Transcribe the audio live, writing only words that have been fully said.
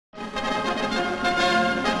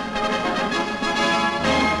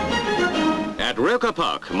Roker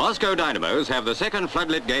Park, Moscow Dynamos have the second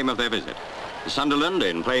floodlit game of their visit. Sunderland,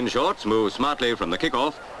 in plain shorts, move smartly from the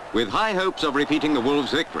kick-off with high hopes of repeating the Wolves'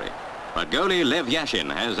 victory. But goalie Lev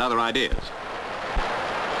Yashin has other ideas.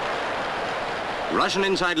 Russian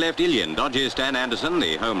inside left Ilyin dodges Stan Anderson,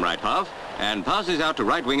 the home right half, and passes out to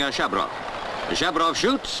right winger Shabrov. Shabrov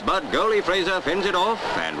shoots, but goalie Fraser fends it off,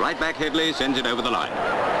 and right back Headley sends it over the line.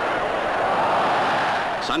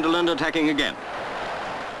 Sunderland attacking again.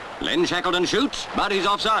 Len Shackleton shoots, but he's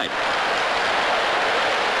offside.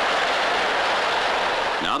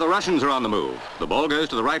 Now the Russians are on the move. The ball goes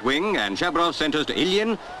to the right wing, and Shabrov centres to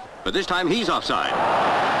Ilyin, but this time he's offside.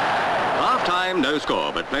 Half-time, no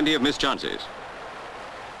score, but plenty of missed chances.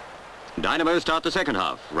 Dynamo start the second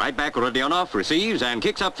half. Right back Rodionov receives and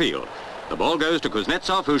kicks upfield. The ball goes to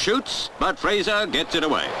Kuznetsov, who shoots, but Fraser gets it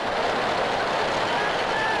away.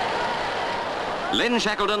 Len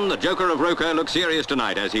Shackleton, the joker of Roker, looks serious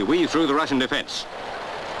tonight as he weaves through the Russian defence.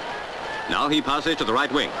 Now he passes to the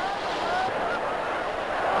right wing.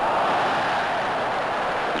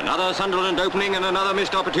 Another Sunderland opening and another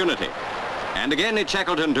missed opportunity. And again it's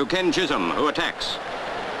Shackleton to Ken Chisholm, who attacks.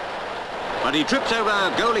 But he trips over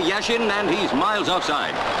goalie Yashin, and he's miles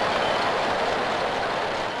offside.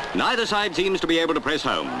 Neither side seems to be able to press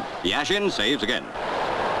home. Yashin saves again.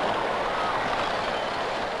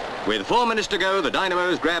 With 4 minutes to go, the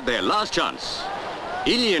Dynamos grab their last chance.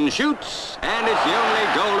 Ilyin shoots, and it's the only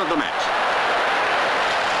goal of the match.